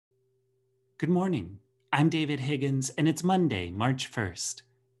Good morning. I'm David Higgins, and it's Monday, March 1st.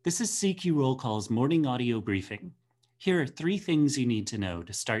 This is CQ Roll Call's morning audio briefing. Here are three things you need to know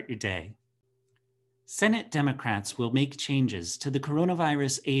to start your day. Senate Democrats will make changes to the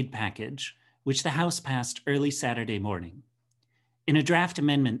coronavirus aid package, which the House passed early Saturday morning. In a draft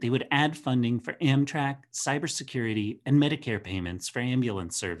amendment, they would add funding for Amtrak, cybersecurity, and Medicare payments for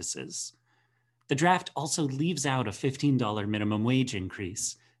ambulance services. The draft also leaves out a $15 minimum wage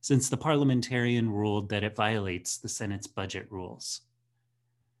increase, since the parliamentarian ruled that it violates the Senate's budget rules.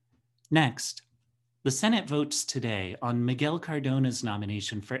 Next, the Senate votes today on Miguel Cardona's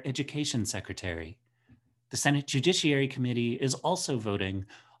nomination for Education Secretary. The Senate Judiciary Committee is also voting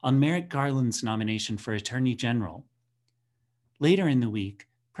on Merrick Garland's nomination for Attorney General. Later in the week,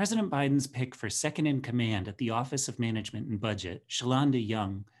 President Biden's pick for second in command at the Office of Management and Budget, Shalanda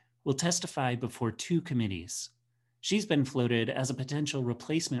Young, will testify before two committees. She's been floated as a potential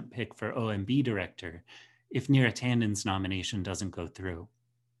replacement pick for OMB director if Neera Tanden's nomination doesn't go through.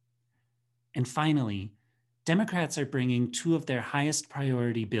 And finally, Democrats are bringing two of their highest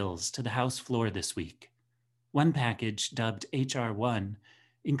priority bills to the House floor this week. One package, dubbed H.R. 1,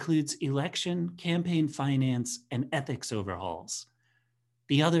 includes election, campaign finance, and ethics overhauls.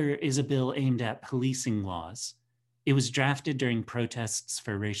 The other is a bill aimed at policing laws. It was drafted during protests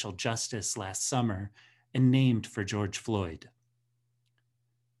for racial justice last summer and named for George Floyd.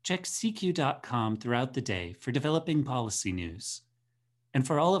 Check CQ.com throughout the day for developing policy news. And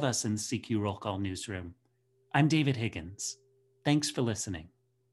for all of us in CQ Roll Call Newsroom, I'm David Higgins. Thanks for listening.